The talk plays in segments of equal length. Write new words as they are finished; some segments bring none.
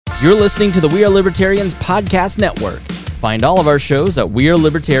You're listening to the We Are Libertarians Podcast Network. Find all of our shows at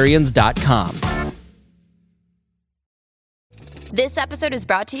wearelibertarians.com. This episode is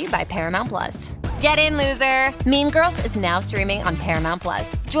brought to you by Paramount Plus. Get in, loser! Mean Girls is now streaming on Paramount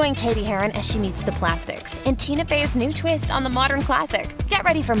Plus. Join Katie Heron as she meets the plastics in Tina Fey's new twist on the modern classic. Get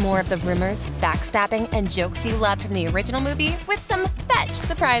ready for more of the rumors, backstabbing, and jokes you loved from the original movie with some fetch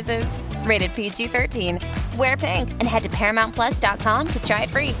surprises. Rated PG-13. Wear pink and head to ParamountPlus.com to try it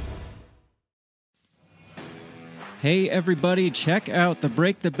free. Hey everybody, check out the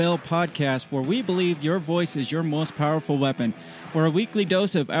Break the Bell podcast, where we believe your voice is your most powerful weapon. We're a weekly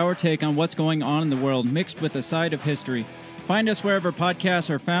dose of our take on what's going on in the world, mixed with a side of history. Find us wherever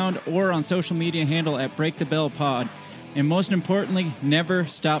podcasts are found or on social media handle at Break the Bell Pod. And most importantly, never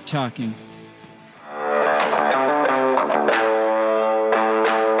stop talking.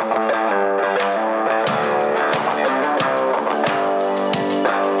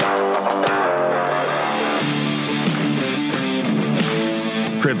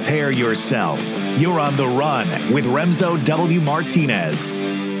 Prepare yourself. You're on the run with Remzo W. Martinez.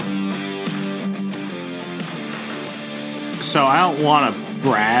 So I don't want to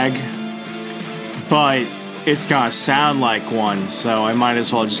brag, but it's going to sound like one, so I might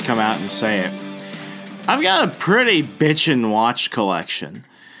as well just come out and say it. I've got a pretty bitchin' watch collection,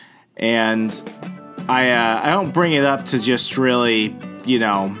 and I don't bring it up to just really,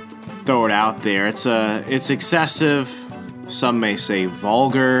 throw it out there. It's excessive. Some may say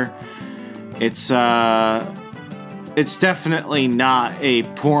vulgar. It's definitely not a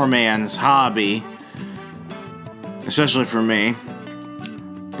poor man's hobby, especially for me.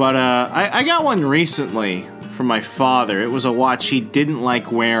 But I got one recently from my father. It was a watch he didn't like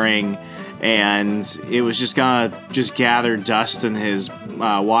wearing, and it was just gonna gather dust in his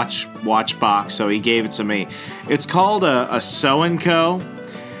watch box, so he gave it to me. It's called a So-and-Co.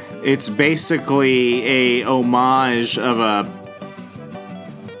 It's basically a homage of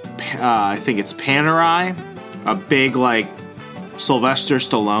I think it's Panerai, a big Sylvester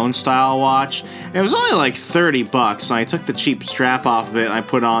Stallone style watch. And it was only like $30, and I took the cheap strap off of it and I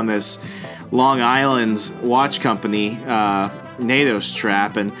put on this Long Island watch company NATO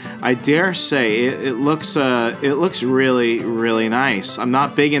strap, and I dare say it looks really, really nice. I'm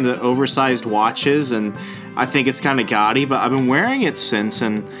not big into oversized watches, and I think it's kind of gaudy, but I've been wearing it since,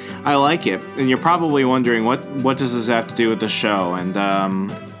 and I like it. And you're probably wondering, what does this have to do with the show? And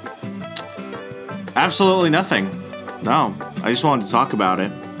absolutely nothing. No, I just wanted to talk about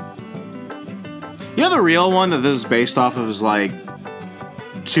it. The real one that this is based off of is I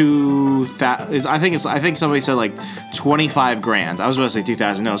think somebody said $25,000. I was about to say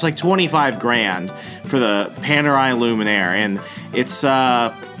 2,000. No, it's $25,000 for the Panerai Luminaire, and it's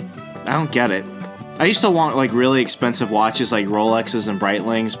I don't get it. I used to want really expensive watches like Rolexes and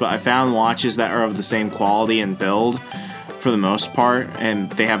Breitlings, but I found watches that are of the same quality and build for the most part, and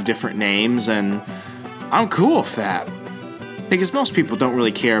they have different names, and I'm cool with that. Because most people don't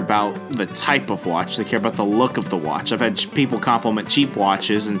really care about the type of watch, they care about the look of the watch. I've had people compliment cheap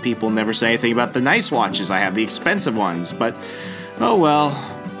watches, and people never say anything about the nice watches I have, the expensive ones, but oh well.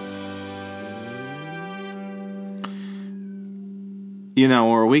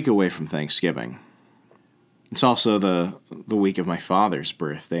 We're a week away from Thanksgiving. It's also the week of my father's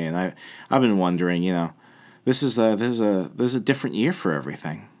birthday, and I've been wondering, this is a different year for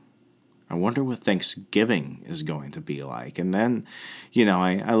everything. I wonder what Thanksgiving is going to be like. And then,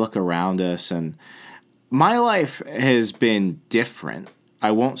 I look around us, and my life has been different.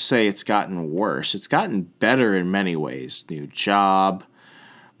 I won't say it's gotten worse. It's gotten better in many ways. New job,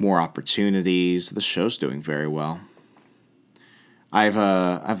 more opportunities. The show's doing very well.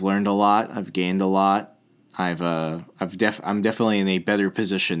 I've learned a lot. I've gained a lot. I'm definitely in a better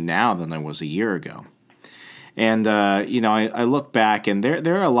position now than I was a year ago. And, I look back, and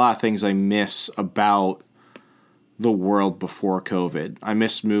there are a lot of things I miss about the world before COVID. I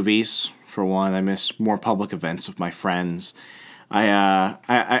miss movies, for one. I miss more public events with my friends.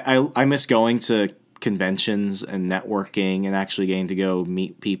 I miss going to conventions and networking and actually getting to go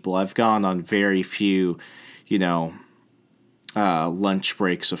meet people. I've gone on very few, lunch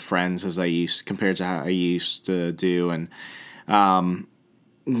breaks of friends compared to how I used to do. And,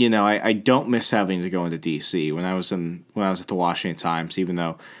 I don't miss having to go into DC. When I was at the Washington Times, even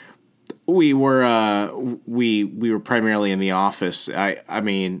though we were primarily in the office, I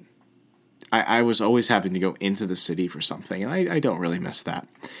was always having to go into the city for something, and I don't really miss that.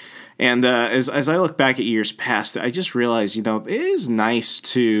 And as I look back at years past, I just realized, it is nice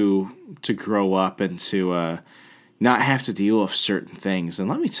to grow up and to not have to deal with certain things. And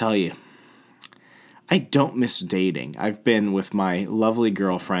let me tell you, I don't miss dating. I've been with my lovely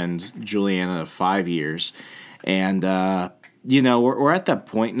girlfriend, Juliana, of 5 years. And, we're at that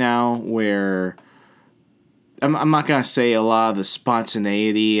point now where I'm not going to say a lot of the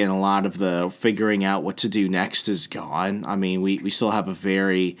spontaneity and a lot of the figuring out what to do next is gone. I mean, we still have a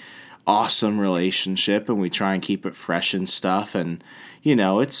very awesome relationship, and we try and keep it fresh and stuff. And,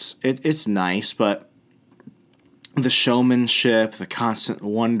 it's nice, but the showmanship, the constant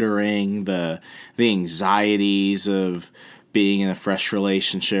wondering, the anxieties of being in a fresh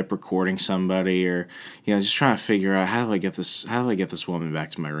relationship, recording somebody, or just trying to figure out how do I get this woman back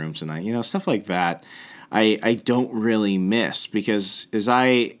to my room tonight, stuff like that. I don't really miss, because as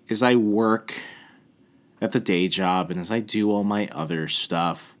I work at the day job and as I do all my other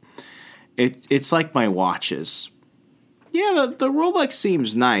stuff, it's like my watches. Yeah, the Rolex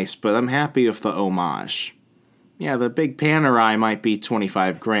seems nice, but I'm happy with the homage. Yeah, the big Panerai might be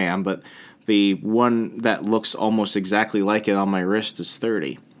 $25,000, but the one that looks almost exactly like it on my wrist is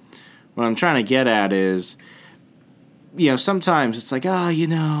 $30,000. What I'm trying to get at is, sometimes it's like, I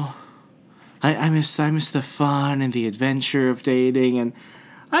miss the fun and the adventure of dating, and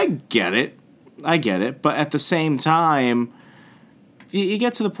I get it, but at the same time, you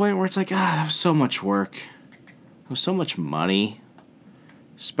get to the point where it's like, that was so much work, it was so much money.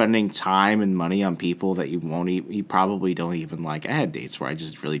 Spending time and money on people that you probably don't even like. I had dates where I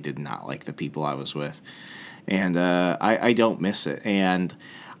just really did not like the people I was with, and I don't miss it. And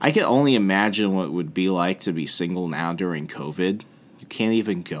I can only imagine what it would be like to be single now during COVID. You can't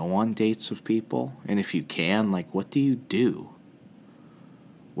even go on dates with people, and if you can, like, what do you do?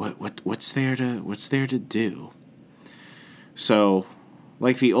 What's there to do? So,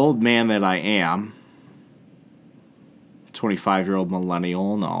 like the old man that I am, 25-year-old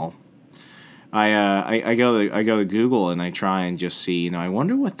millennial and all, I go to Google and I try and just see, I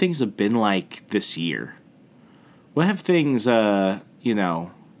wonder what things have been like this year. What have things, what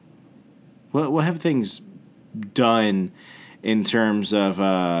have things done in terms of,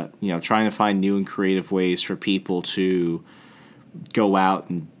 trying to find new and creative ways for people to go out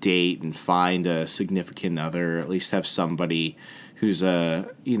and date and find a significant other, or at least have somebody who's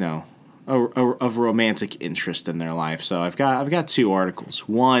of romantic interest in their life. So I've got two articles.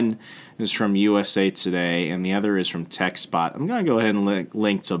 One is from USA Today, and the other is from TechSpot. I'm going to go ahead and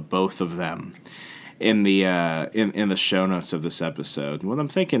link to both of them in the in the show notes of this episode. What I'm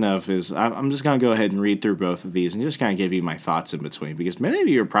thinking of is I'm just going to go ahead and read through both of these and just kind of give you my thoughts in between, because many of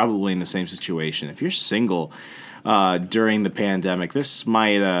you are probably in the same situation. If you're single during the pandemic, this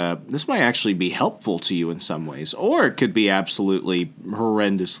might actually be helpful to you in some ways, or it could be absolutely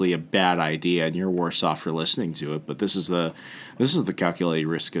horrendously a bad idea, and you're worse off for listening to it. But this is the calculated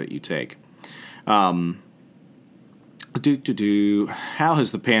risk that you take. How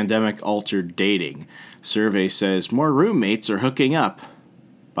has the pandemic altered dating? Survey says more roommates are hooking up,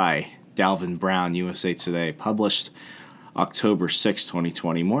 by Dalvin Brown, USA Today, published October 6,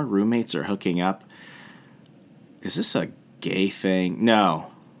 2020. More roommates are hooking up. Is this a gay thing? No,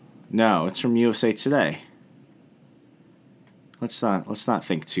 it's from USA Today. Let's not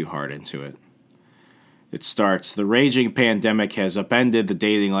think too hard into it. It starts, the raging pandemic has upended the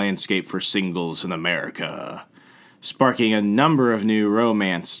dating landscape for singles in America, sparking a number of new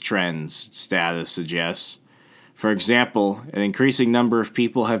romance trends, status suggests. For example, an increasing number of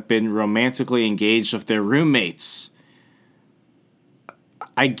people have been romantically engaged with their roommates.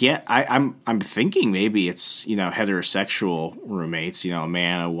 I'm thinking maybe it's, heterosexual roommates, a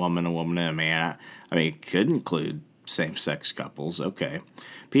man, a woman, and a man. I mean, it could include same-sex couples. Okay.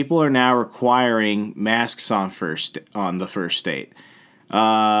 People are now requiring masks on the first date.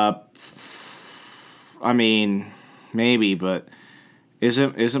 I mean, maybe, but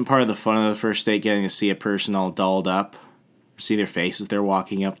isn't part of the fun of the first date getting to see a person all dolled up, see their face as they're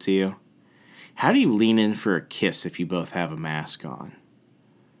walking up to you? How do you lean in for a kiss if you both have a mask on?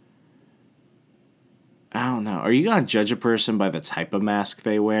 I don't know. Are you gonna judge a person by the type of mask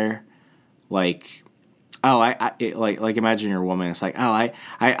they wear? Like, like imagine you're a woman. It's like, I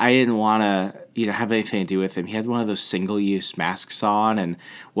didn't want to, have anything to do with him. He had one of those single-use masks on, and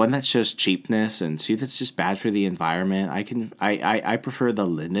one that shows cheapness, and two that's just bad for the environment. I prefer the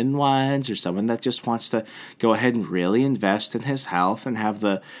linen ones, or someone that just wants to go ahead and really invest in his health and have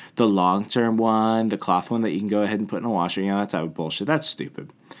the long-term one, the cloth one that you can go ahead and put in a washer. That type of bullshit. That's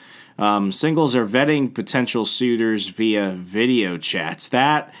stupid. Singles are vetting potential suitors via video chats.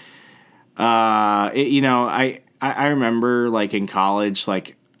 That, I remember, like, in college,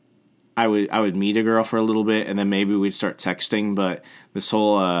 like, I would meet a girl for a little bit, and then maybe we'd start texting. But this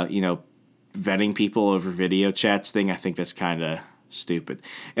whole, vetting people over video chats thing, I think that's kind of Stupid.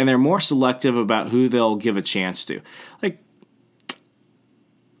 And they're more selective about who they'll give a chance to. Like,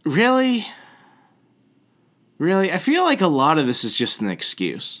 really? Really? I feel like a lot of this is just an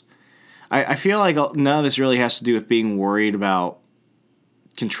excuse. I feel like none of this really has to do with being worried about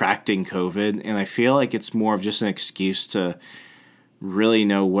contracting COVID, and I feel like it's more of just an excuse to really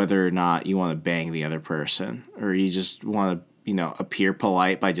know whether or not you want to bang the other person, or you just want to, appear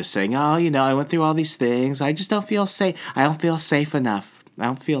polite by just saying, oh, I went through all these things. I just don't feel safe. I don't feel safe enough. I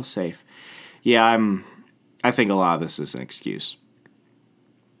don't feel safe. Yeah, I think a lot of this is an excuse.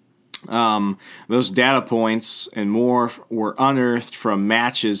 Those data points and more were unearthed from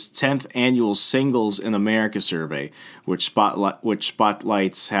Match's 10th annual Singles in America survey, which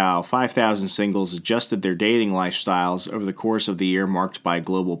spotlights how 5,000 singles adjusted their dating lifestyles over the course of the year marked by a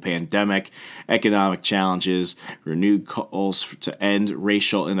global pandemic, economic challenges, renewed calls to end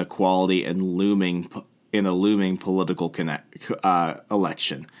racial inequality, and a looming political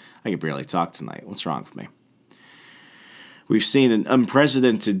election. I can barely talk tonight. What's wrong with me? We've seen an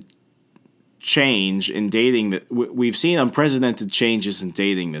unprecedented change in dating we've seen unprecedented changes in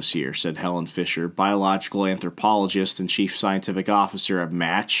dating this year, said Helen Fisher, biological anthropologist and chief scientific officer of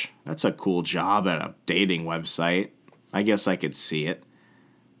Match. That's a cool job at a dating website. I guess I could see it.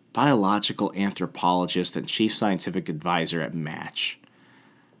 Biological anthropologist and chief scientific advisor at Match.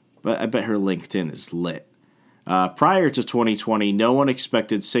 But I bet her LinkedIn is lit. Prior to 2020, no one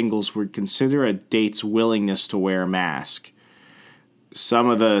expected singles would consider a date's willingness to wear a mask. Some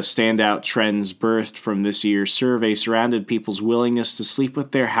of the standout trends birthed from this year's survey surrounded people's willingness to sleep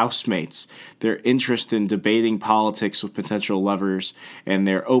with their housemates, their interest in debating politics with potential lovers, and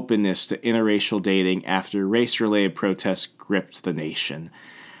their openness to interracial dating after race-related protests gripped the nation.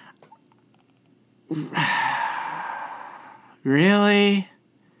 Really?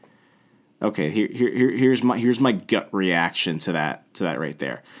 Okay, here's my gut reaction to that right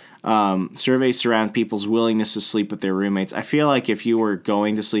there. Surveys surround people's willingness to sleep with their roommates. I feel like if you were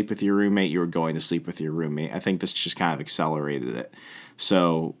going to sleep with your roommate, you were going to sleep with your roommate. I think this just kind of accelerated it.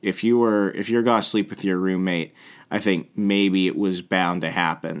 So if you're going to sleep with your roommate, I think maybe it was bound to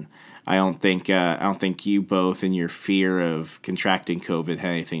happen. I don't think you both and your fear of contracting COVID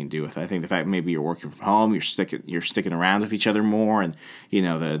had anything to do with it. I think the fact maybe you're working from home, you're sticking around with each other more, and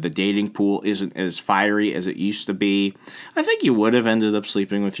the dating pool isn't as fiery as it used to be. I think you would have ended up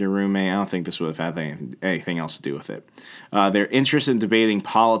sleeping with your roommate. I don't think this would have had anything else to do with it. Their interest in debating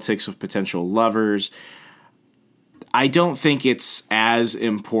politics with potential lovers. I don't think it's as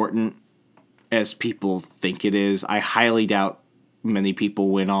important as people think it is. I highly doubt many people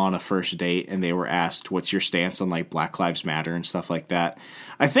went on a first date and they were asked, what's your stance on like Black Lives Matter and stuff like that.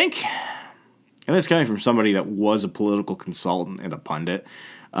 I think, and this is coming from somebody that was a political consultant and a pundit,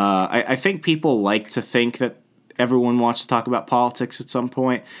 I think people like to think that everyone wants to talk about politics at some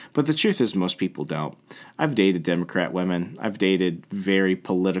point, but the truth is most people don't. I've dated Democrat women. I've dated very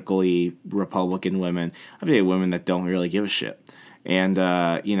politically Republican women. I've dated women that don't really give a shit. And,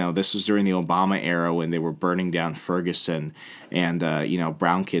 this was during the Obama era when they were burning down Ferguson and,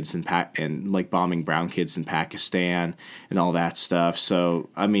 brown kids and like bombing brown kids in Pakistan and all that stuff. So,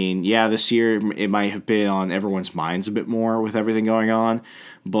 I mean, yeah, this year it might have been on everyone's minds a bit more with everything going on,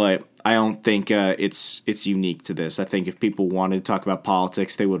 but I don't think it's unique to this. I think if people wanted to talk about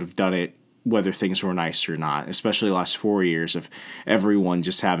politics, they would have done it whether things were nice or not, especially the last 4 years of everyone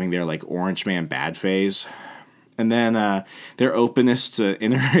just having their like orange man bad phase. And then their openness to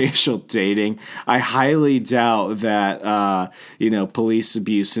interracial dating. I highly doubt that police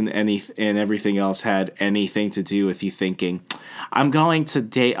abuse and everything else had anything to do with you thinking, I'm going to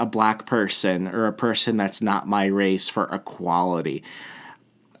date a black person or a person that's not my race for equality.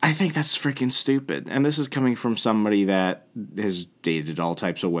 I think that's freaking stupid. And this is coming from somebody that has dated all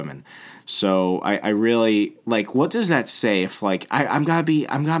types of women. So I really like, what does that say if like I'm gonna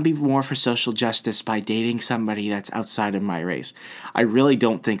be more for social justice by dating somebody that's outside of my race? I really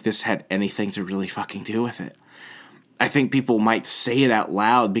don't think this had anything to really fucking do with it. I think people might say it out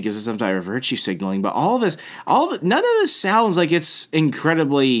loud because it's some type of virtue signaling, but none of this sounds like it's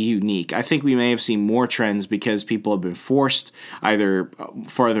incredibly unique. I think we may have seen more trends because people have been forced either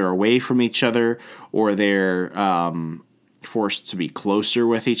farther away from each other or they're forced to be closer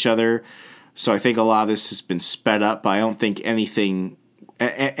with each other. So I think a lot of this has been sped up, but I don't think anything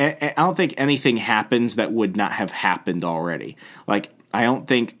happens that would not have happened already. Like, I don't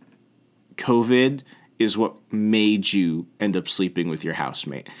think COVID is what made you end up sleeping with your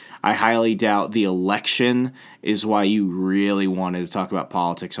housemate. I highly doubt the election is why you really wanted to talk about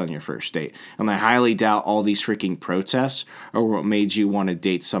politics on your first date. And I highly doubt all these freaking protests are what made you want to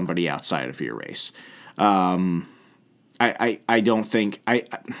date somebody outside of your race. I don't think I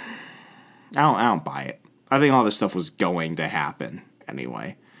don't buy it. I think all this stuff was going to happen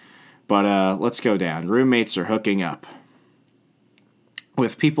anyway. But let's go down. Roommates are hooking up.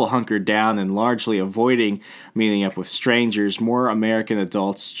 With people hunkered down and largely avoiding meeting up with strangers, more American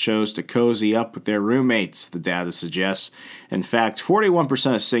adults chose to cozy up with their roommates, the data suggests. In fact,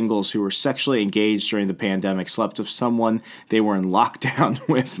 41% of singles who were sexually engaged during the pandemic slept with someone they were in lockdown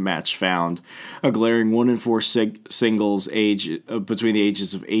with, Match found. A glaring 1 in 4 singles between the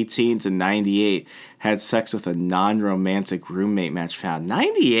ages of 18 to 98 had sex with a non-romantic roommate, Match found.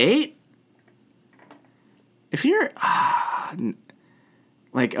 98? If you're...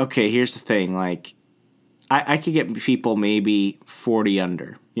 Like, okay, here's the thing. Like, I could get people maybe 40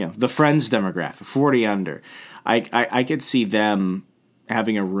 under. You know, the friends demographic, 40 under. I could see them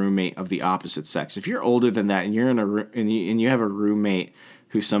having a roommate of the opposite sex. If you're older than that and you're in and you have a roommate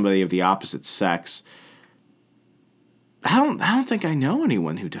who's somebody of the opposite sex, I don't think I know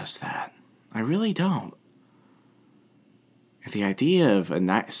anyone who does that. I really don't. The idea of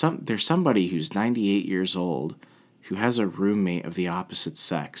there's somebody who's 98 years old who has a roommate of the opposite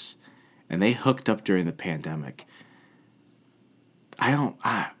sex, and they hooked up during the pandemic. I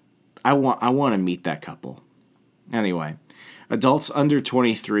want to meet that couple. Anyway, adults under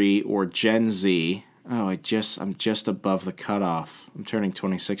 23 or Gen Z. I'm just above the cutoff. I'm turning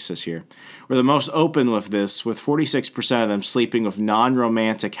 26 this year. We're the most open with this, with 46% of them sleeping with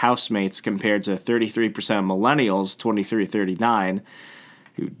non-romantic housemates compared to 33% of millennials, 23-39,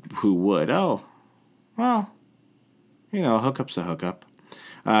 who would. Oh, well. You know, hookup's a hookup.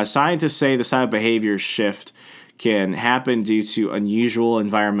 Scientists say this type of behavior shift can happen due to unusual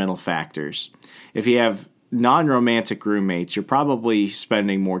environmental factors. If you have non-romantic roommates, you're probably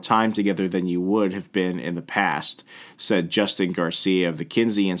spending more time together than you would have been in the past, said Justin Garcia of the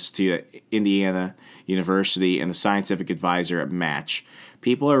Kinsey Institute at Indiana University and the scientific advisor at Match.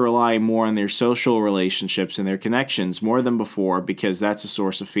 People are relying more on their social relationships and their connections more than before because that's a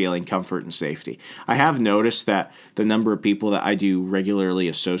source of feeling comfort and safety. I have noticed that the number of people that I do regularly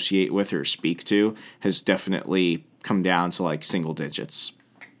associate with or speak to has definitely come down to like single digits.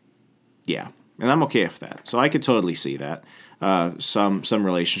 Yeah, and I'm okay with that. So I could totally see that. Some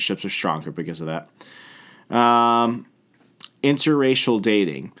relationships are stronger because of that. Interracial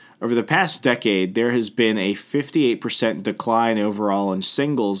dating. Over the past decade, there has been a 58% decline overall in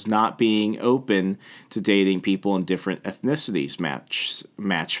singles not being open to dating people in different ethnicities,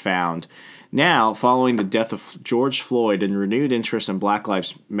 Match found. Now, following the death of George Floyd and renewed interest in Black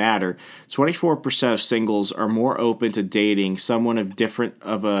Lives Matter, 24% of singles are more open to dating someone of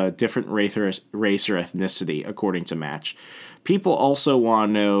a different race or ethnicity, according to Match. People also want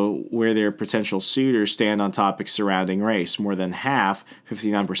to know where their potential suitors stand on topics surrounding race. More than half,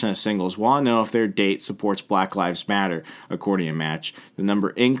 59% of singles, want to know if their date supports Black Lives Matter, according to Match. The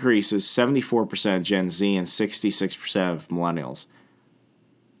number increases 74% of Gen Z and 66% of millennials.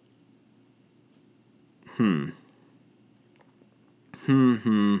 I'm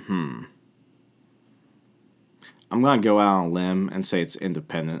going to go out on a limb and say it's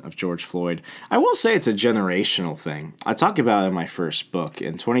independent of George Floyd. I will say it's a generational thing. I talk about it in my first book.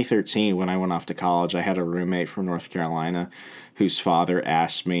 In 2013, when I went off to college, I had a roommate from North Carolina whose father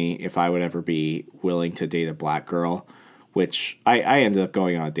asked me if I would ever be willing to date a black girl, which I ended up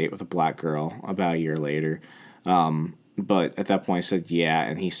going on a date with a black girl about a year later. But at that point, I said, yeah.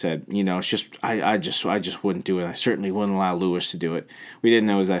 And he said, you know, it's just, I just wouldn't do it. I certainly wouldn't allow Lewis to do it. We didn't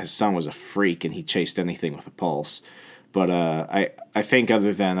know that his son was a freak and he chased anything with a pulse. But I think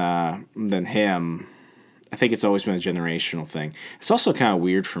other than him, I think it's always been a generational thing. It's also kind of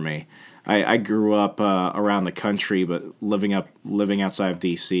weird for me. I grew up around the country, but living outside of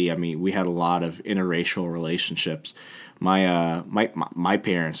D.C., I mean, we had a lot of interracial relationships. My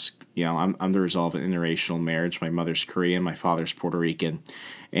parents, you know, I'm the result of an interracial marriage. My mother's Korean, my father's Puerto Rican.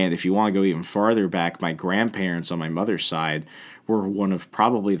 And if you want to go even farther back, my grandparents on my mother's side were one of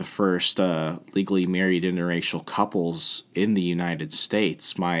probably the first legally married interracial couples in the United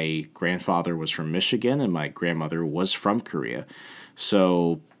States. My grandfather was from Michigan and my grandmother was from Korea.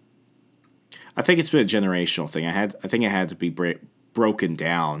 So I think it's been a generational thing. I think it had to be broken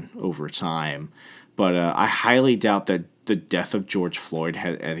down over time. But I highly doubt that the death of George Floyd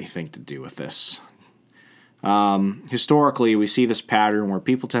had anything to do with this. Historically, we see this pattern where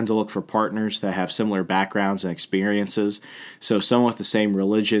people tend to look for partners that have similar backgrounds and experiences, so someone with the same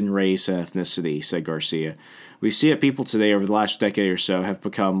religion, race, and ethnicity, said Garcia. We see that people today over the last decade or so have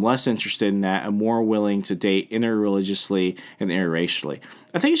become less interested in that and more willing to date interreligiously and interracially.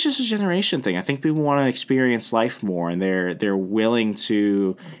 I think it's just a generation thing. I think people want to experience life more, and they're willing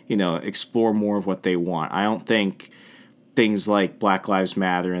to, you know, explore more of what they want. I don't think things like Black Lives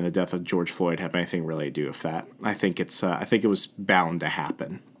Matter and the death of George Floyd have anything really to do with that. I think it was bound to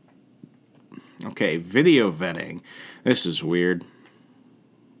happen. Okay, video vetting. This is weird.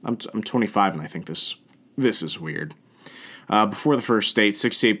 I'm 25 and I think this is weird. Before the first date,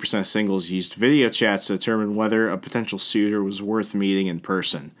 68% of singles used video chats to determine whether a potential suitor was worth meeting in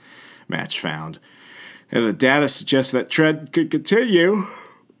person. Match found. And the data suggests that trend could continue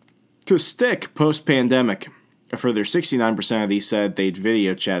to stick post-pandemic. A further 69% of these said they'd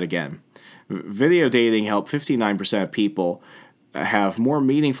video chat again. Video dating helped 59% of people have more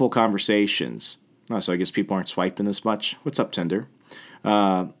meaningful conversations. Oh, so I guess people aren't swiping as much. What's up, Tinder?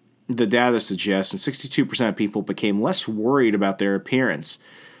 The data suggests, and 62% of people became less worried about their appearance.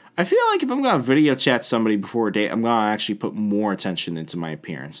 I feel like if I'm going to video chat somebody before a date, I'm going to actually put more attention into my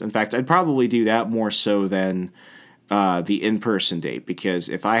appearance. In fact, I'd probably do that more so than the in-person date, because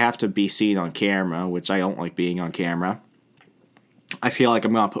if I have to be seen on camera, which I don't like being on camera, I feel like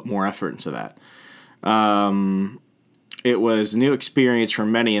I'm going to put more effort into that. It was a new experience for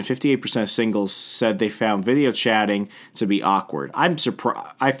many, and 58% of singles said they found video chatting to be awkward. I'm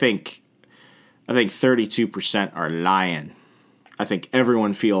surprised. I think 32% are lying. I think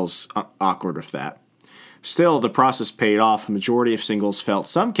everyone feels awkward with that. Still, the process paid off. A majority of singles felt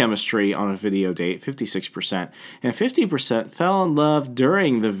some chemistry on a video date, 56%, and 50% fell in love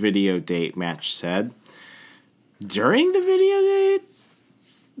during the video date, Match said. During the video date?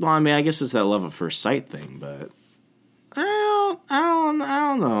 Well, I mean, I guess it's that love at first sight thing, but I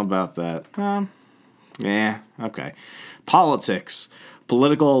don't know about that. Yeah, okay. Politics.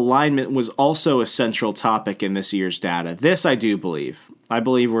 Political alignment was also a central topic in this year's data. This I do believe. I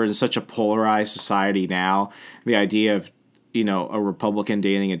believe we're in such a polarized society now. The idea of, a Republican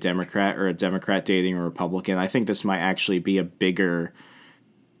dating a Democrat or a Democrat dating a Republican, I think this might actually be a bigger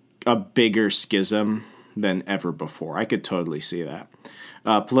schism than ever before. I could totally see that.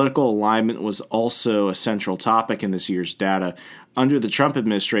 Political alignment was also a central topic in this year's data. Under the Trump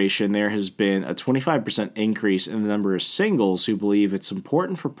administration, there has been a 25% increase in the number of singles who believe it's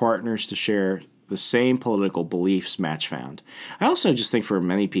important for partners to share the same political beliefs, Match found. I also just think for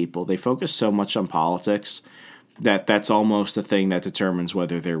many people, they focus so much on politics that that's almost the thing that determines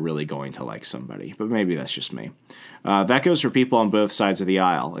whether they're really going to like somebody. But maybe that's just me. That goes for people on both sides of the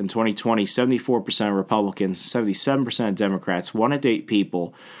aisle. In 2020, 74% of Republicans, 77% of Democrats want to date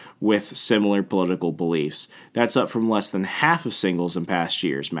people with similar political beliefs. That's up from less than half of singles in past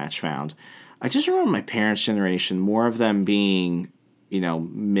years, Match found. I just remember my parents' generation, more of them being,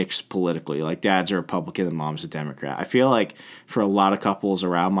 mixed politically. Like dad's a Republican and mom's a Democrat. I feel like for a lot of couples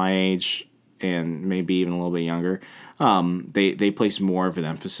around my age, and maybe even a little bit younger, they place more of an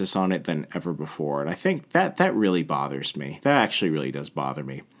emphasis on it than ever before. And I think that really bothers me. That actually really does bother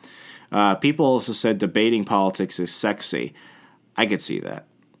me. People also said debating politics is sexy. I could see that.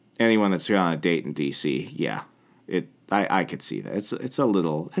 Anyone that's on a date in D.C., yeah, I could see that. It's a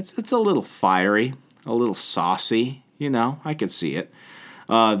little fiery, a little saucy, I could see it.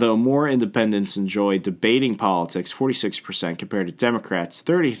 Though more independents enjoy debating politics, 46% compared to Democrats,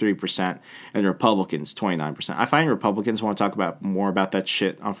 33%, and Republicans, 29%. I find Republicans want to talk more about that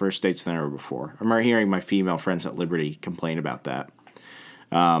shit on first dates than ever before. I remember hearing my female friends at Liberty complain about that.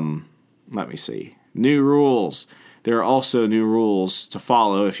 Let me see. New rules. There are also new rules to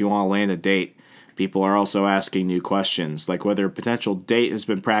follow if you want to land a date. People are also asking new questions, like whether a potential date has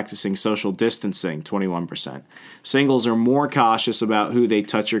been practicing social distancing, 21%. Singles are more cautious about who they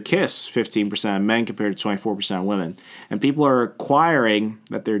touch or kiss, 15% of men compared to 24% of women. And people are requiring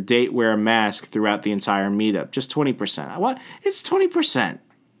that their date wear a mask throughout the entire meetup, just 20%. What? It's 20%.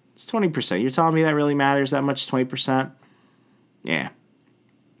 It's 20%. You're telling me that really matters that much, 20%? Yeah.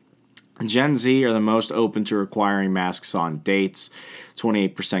 Gen Z are the most open to requiring masks on dates,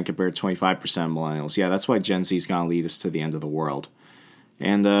 28% compared to 25% of millennials. Yeah, that's why Gen Z is going to lead us to the end of the world.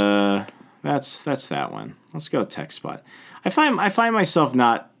 And that's that one. Let's go TechSpot. I find myself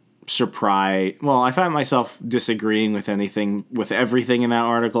not surprised. Well, I find myself disagreeing with everything in that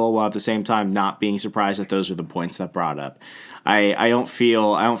article, while at the same time not being surprised that those are the points that brought up. I don't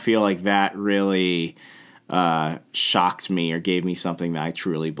feel like that really shocked me or gave me something that I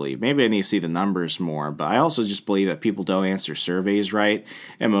truly believe. Maybe I need to see the numbers more, but I also just believe that people don't answer surveys right,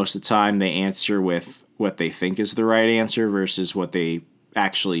 and most of the time they answer with what they think is the right answer versus what they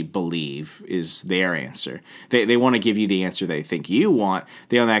actually believe is their answer. They want to give you the answer they think you want.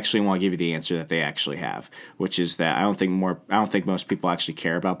 They don't actually want to give you the answer that they actually have, which is that I don't think most people actually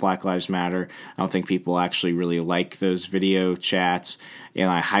care about Black Lives Matter. I don't think people actually really like those video chats, and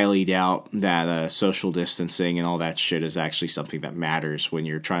I highly doubt that social distancing and all that shit is actually something that matters when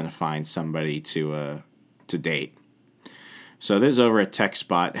you're trying to find somebody to date. So this is over at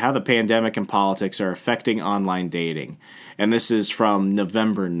TechSpot, how the pandemic and politics are affecting online dating. And this is from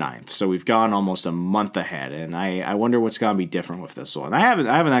November 9th. So we've gone almost a month ahead. And I wonder what's going to be different with this one. I haven't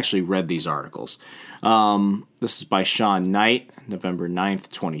actually read these articles. This is by Sean Knight, November 9th,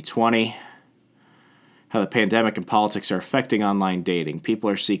 2020. How the pandemic and politics are affecting online dating.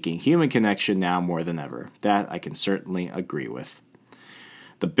 People are seeking human connection now more than ever. That I can certainly agree with.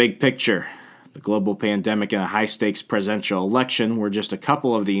 The big picture. The global pandemic and a high-stakes presidential election were just a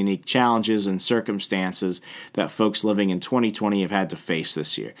couple of the unique challenges and circumstances that folks living in 2020 have had to face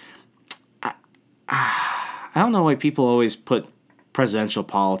this year. I don't know why people always put presidential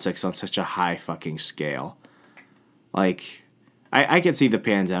politics on such a high fucking scale. Like, I can see the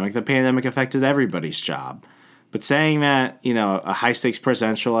pandemic. The pandemic affected everybody's job. But saying that, a high-stakes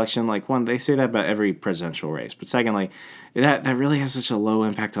presidential election, like, one, they say that about every presidential race. But secondly, that really has such a low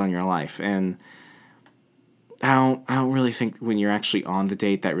impact on your life. And I don't really think when you're actually on the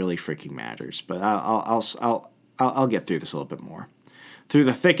date that really freaking matters. But I'll get through this a little bit more. Through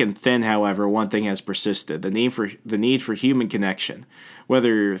the thick and thin, however, one thing has persisted: the need for human connection.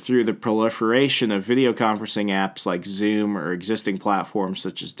 Whether through the proliferation of video conferencing apps like Zoom or existing platforms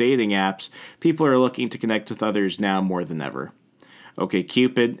such as dating apps, people are looking to connect with others now more than ever.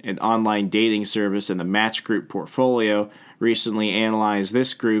 OkCupid, an online dating service in the Match Group portfolio, recently analyzed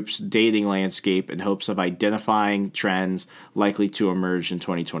this group's dating landscape in hopes of identifying trends likely to emerge in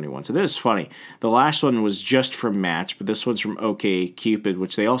 2021. So this is funny. The last one was just from Match, but this one's from OkCupid,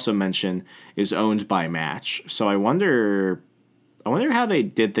 which they also mention is owned by Match. So I wonder how they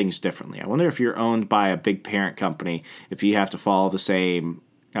did things differently. I wonder if you're owned by a big parent company, if you have to follow the same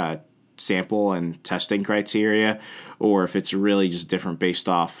sample and testing criteria, or if it's really just different based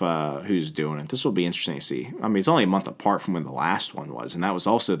off who's doing it. This will be interesting to see. I mean, it's only a month apart from when the last one was, and that was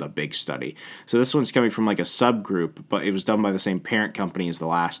also the big study. So this one's coming from like a subgroup, but it was done by the same parent company as the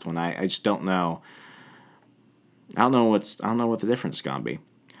last one. I just don't know. I don't know what the difference is gonna be.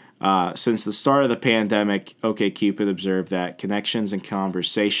 Since the start of the pandemic, OkCupid observed that connections and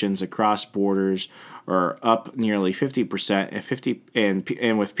conversations across borders are up nearly 50%,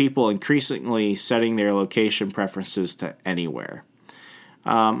 and with people increasingly setting their location preferences to anywhere.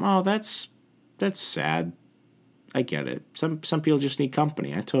 That's sad. I get it. Some people just need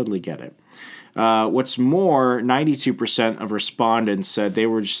company. I totally get it. What's more, 92% of respondents said they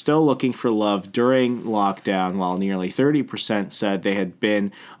were still looking for love during lockdown, while nearly 30% said they had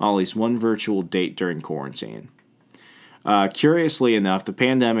been on at least one virtual date during quarantine. Curiously enough, the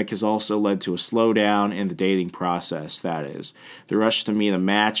pandemic has also led to a slowdown in the dating process, that is. The rush to meet a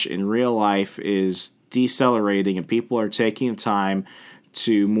match in real life is decelerating, and people are taking the time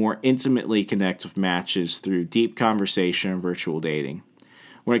to more intimately connect with matches through deep conversation and virtual dating.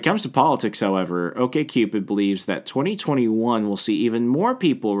 When it comes to politics, however, OkCupid believes that 2021 will see even more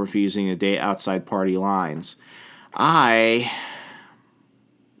people refusing to date outside party lines. I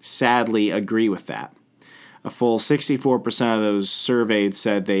sadly agree with that. A full 64% of those surveyed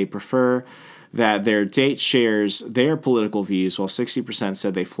said they prefer that their date shares their political views, while 60%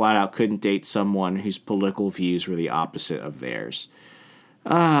 said they flat out couldn't date someone whose political views were the opposite of theirs.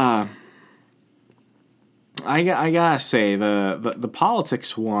 I gotta say, the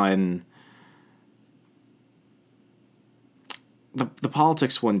politics one, the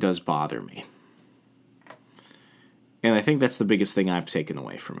politics one does bother me. And I think that's the biggest thing I've taken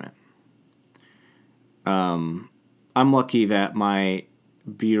away from it. I'm lucky that my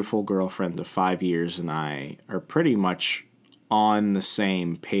beautiful girlfriend of 5 years and I are pretty much on the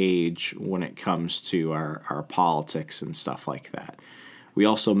same page when it comes to our politics and stuff like that. We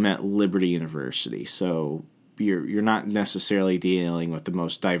also met at Liberty University, so you're not necessarily dealing with the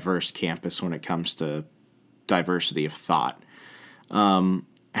most diverse campus when it comes to diversity of thought.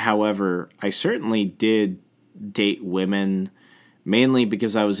 However, I certainly did date women mainly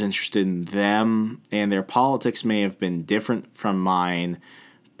because I was interested in them, and their politics may have been different from mine,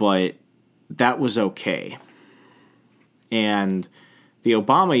 but that was okay. And the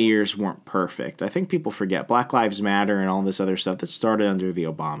Obama years weren't perfect. I think people forget Black Lives Matter and all this other stuff that started under the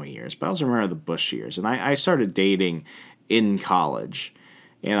Obama years. But I also remember the Bush years. And I started dating in college.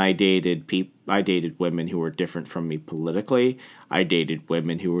 And I dated women who were different from me politically. I dated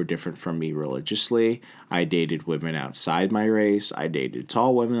women who were different from me religiously. I dated women outside my race. I dated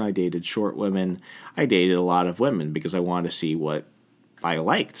tall women. I dated short women. I dated a lot of women because I wanted to see what I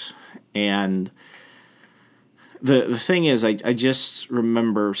liked. And the thing is, I just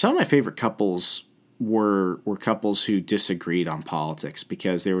remember some of my favorite couples were couples who disagreed on politics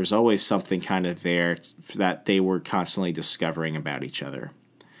because there was always something kind of there that they were constantly discovering about each other.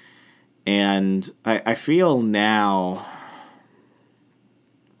 And I feel now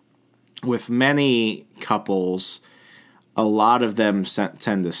with many couples, a lot of them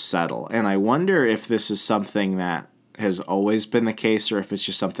tend to settle. And I wonder if this is something that has always been the case, or if it's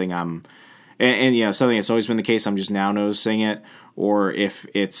just something something that's always been the case, I'm just now noticing it, or if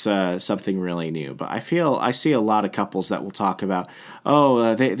it's something really new. But I see a lot of couples that will talk about,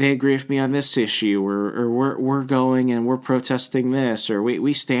 they agree with me on this issue, or we're going and we're protesting this, or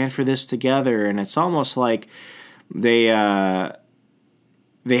we stand for this together. And it's almost like they have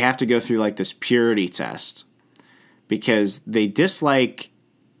to go through like this purity test, because they dislike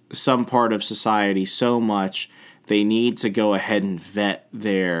some part of society so much they need to go ahead and vet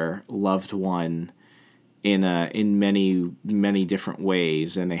their loved one in many different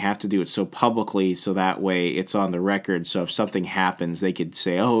ways, and they have to do it so publicly, so that way it's on the record. So if something happens, they could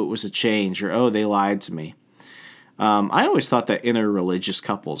say, "Oh, it was a change," or "Oh, they lied to me." I always thought that interreligious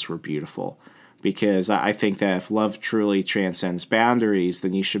couples were beautiful, because I think that if love truly transcends boundaries,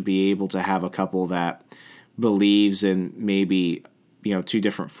 then you should be able to have a couple that believes in maybe two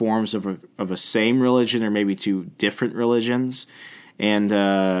different forms of a same religion, or maybe two different religions, and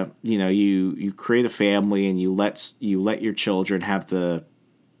you create a family, and you let your children have the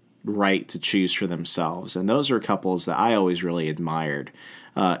right to choose for themselves. And those are couples that I always really admired,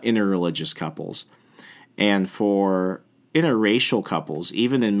 interreligious couples. And for interracial couples,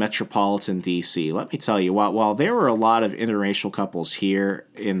 even in metropolitan D.C., let me tell you, while there were a lot of interracial couples here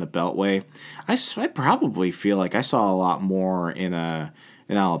in the Beltway, I probably feel like I saw a lot more in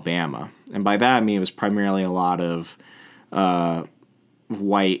Alabama. And by that I mean it was primarily a lot of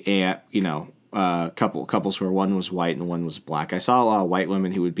white and couples where one was white and one was black. I saw a lot of white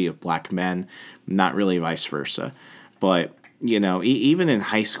women who would be with black men, not really vice versa. But even in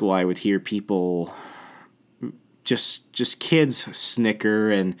high school, I would hear people, just kids,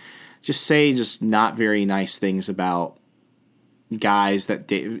 snicker and just say just not very nice things about guys that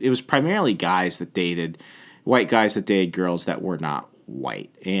it was primarily guys that dated, white guys that dated girls that were not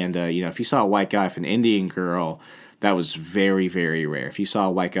white. And if you saw a white guy with an Indian girl, that was very, very rare. If you saw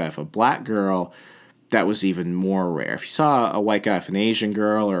a white guy with a black girl, that was even more rare. If you saw a white guy with an Asian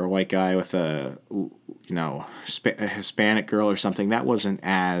girl, or a white guy with a Hispanic girl or something, that wasn't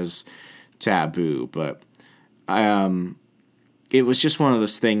as taboo. But it was just one of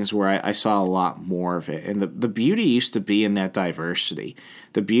those things where I saw a lot more of it. And the beauty used to be in that diversity.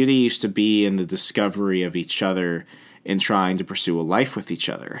 The beauty used to be in the discovery of each other and trying to pursue a life with each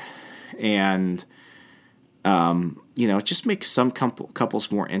other. And, it just makes some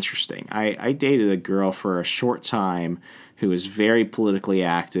couples more interesting. I dated a girl for a short time who was very politically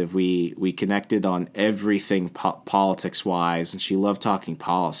active. We connected on everything politics-wise, and she loved talking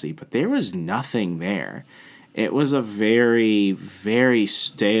policy, but there was nothing there. It was a very, very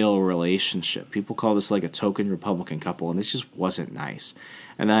stale relationship. People call this like a token Republican couple, and it just wasn't nice.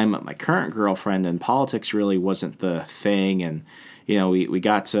 And then I met my current girlfriend, and politics really wasn't the thing. And, we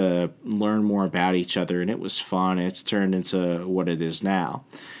got to learn more about each other, and it was fun. It's turned into what it is now.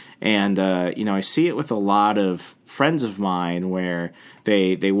 And, I see it with a lot of friends of mine where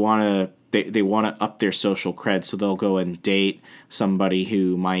they want to they want to up their social cred, so they'll go and date somebody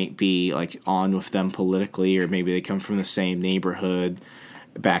who might be like on with them politically, or maybe they come from the same neighborhood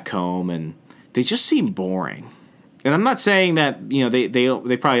back home, and they just seem boring. And I'm not saying that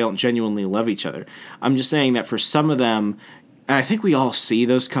they probably don't genuinely love each other. I'm just saying that for some of them, and I think we all see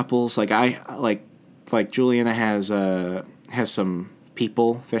those couples. Like Juliana has some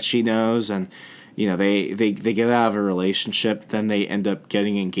people that she knows, and they get out of a relationship, then they end up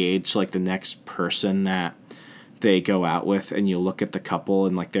getting engaged like the next person that they go out with, and you look at the couple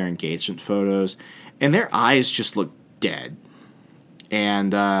and like their engagement photos, and their eyes just look dead,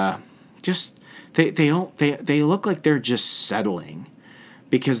 and they look like they're just settling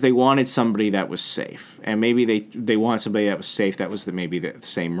because they wanted somebody that was safe, and maybe they wanted somebody that was safe that was maybe the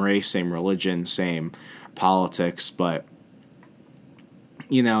same race, same religion, same politics, but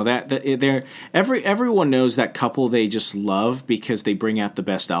everyone knows that couple they just love because they bring out the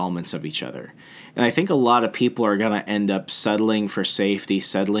best elements of each other. And I think a lot of people are going to end up settling for safety,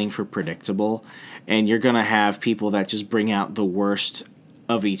 settling for predictable, and you're going to have people that just bring out the worst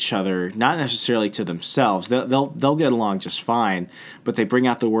of each other, not necessarily to themselves. They'll get along just fine, but they bring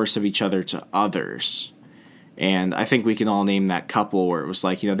out the worst of each other to others. And I think we can all name that couple where it was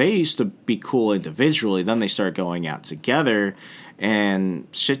like, they used to be cool individually, then they started going out together, and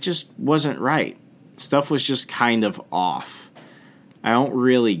shit just wasn't right. Stuff was just kind of off. I don't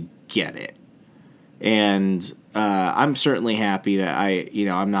really get it. And I'm certainly happy that I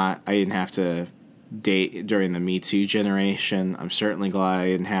didn't have to date during the Me Too generation. I'm certainly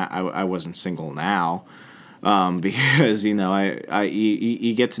glad I wasn't single now. because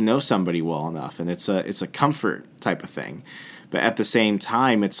you get to know somebody well enough, and it's a comfort type of thing. But at the same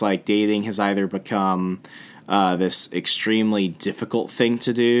time, it's like dating has either become this extremely difficult thing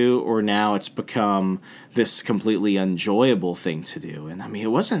to do, or now it's become this completely enjoyable thing to do. And I mean,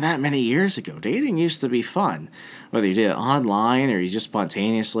 it wasn't that many years ago. Dating used to be fun, whether you did it online or you just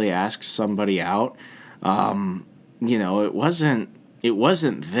spontaneously asked somebody out. It wasn't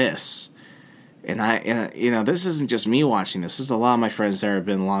this. And this isn't just me watching this. This is a lot of my friends that have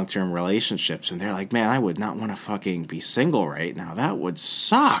been in long-term relationships, and they're like, man, I would not want to fucking be single right now. That would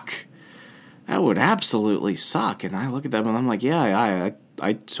suck. That would absolutely suck. And I look at them and I'm like, yeah,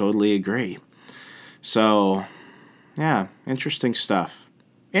 I totally agree. So, yeah, interesting stuff.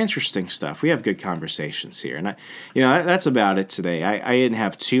 We have good conversations here. And that's about it today. I didn't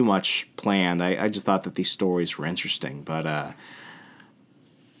have too much planned. I just thought that these stories were interesting. But,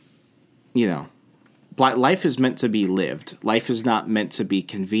 life is meant to be lived. Life is not meant to be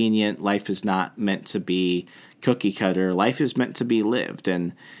convenient. Life is not meant to be cookie cutter. Life is meant to be lived.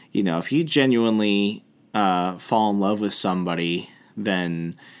 And, if you genuinely fall in love with somebody,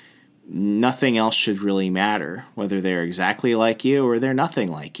 then nothing else should really matter, whether they're exactly like you or they're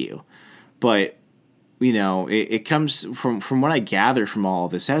nothing like you. But, it comes from what I gather from all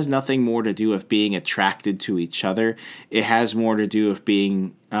of this, it has nothing more to do with being attracted to each other. It has more to do with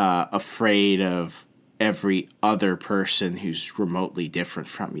being afraid of every other person who's remotely different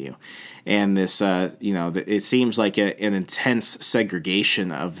from you. And this, it seems like an intense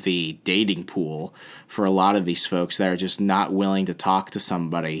segregation of the dating pool for a lot of these folks that are just not willing to talk to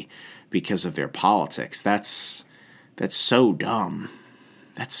somebody because of their politics. That's so dumb.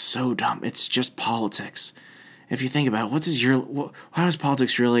 That's so dumb. It's just politics. If you think about it, how does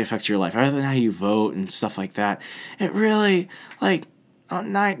politics really affect your life? Other than how you vote and stuff like that, it really,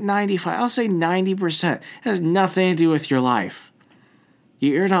 95, I'll say 90%, it has nothing to do with your life.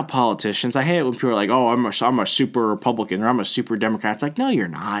 You're not politicians. I hate it when people are like, oh, I'm a super Republican or I'm a super Democrat. It's like, no, you're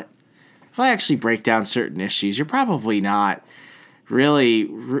not. If I actually break down certain issues, you're probably not really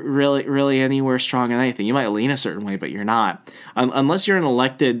anywhere strong in anything. You might lean a certain way, but you're not. Unless you're an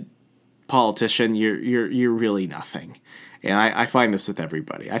elected politician, you're really nothing. And I find this with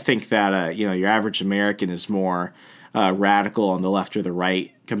everybody. I think that your average American is more radical on the left or the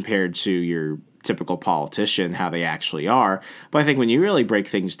right compared to your typical politician, how they actually are. But I think when you really break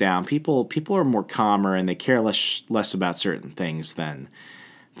things down, people are more calmer and they care less about certain things than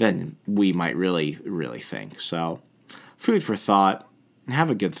we might really think. So, food for thought.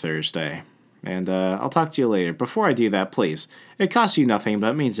 Have a good Thursday. And I'll talk to you later. Before I do that, please, it costs you nothing, but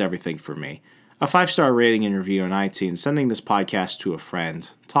it means everything for me. A 5-star rating and review on iTunes, sending this podcast to a friend,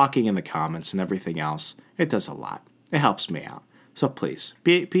 talking in the comments, and everything else. It does a lot. It helps me out. So please,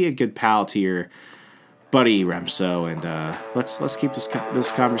 be a good pal to your buddy Remso, and let's keep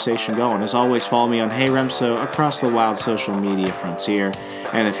this conversation going. As always, follow me on Hey Remso across the wild social media frontier.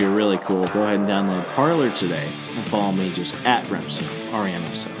 And if you're really cool, go ahead and download Parler today and follow me just at Remso,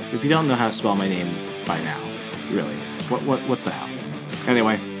 R-E-M-S-O. If you don't know how to spell my name by now, really, what the hell?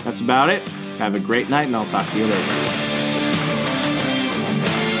 Anyway, that's about it. Have a great night, and I'll talk to you later.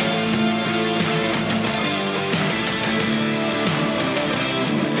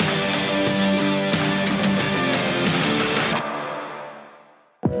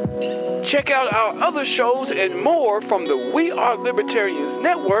 Check out our other shows and more from the We Are Libertarians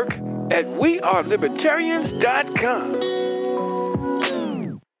Network at wearelibertarians.com.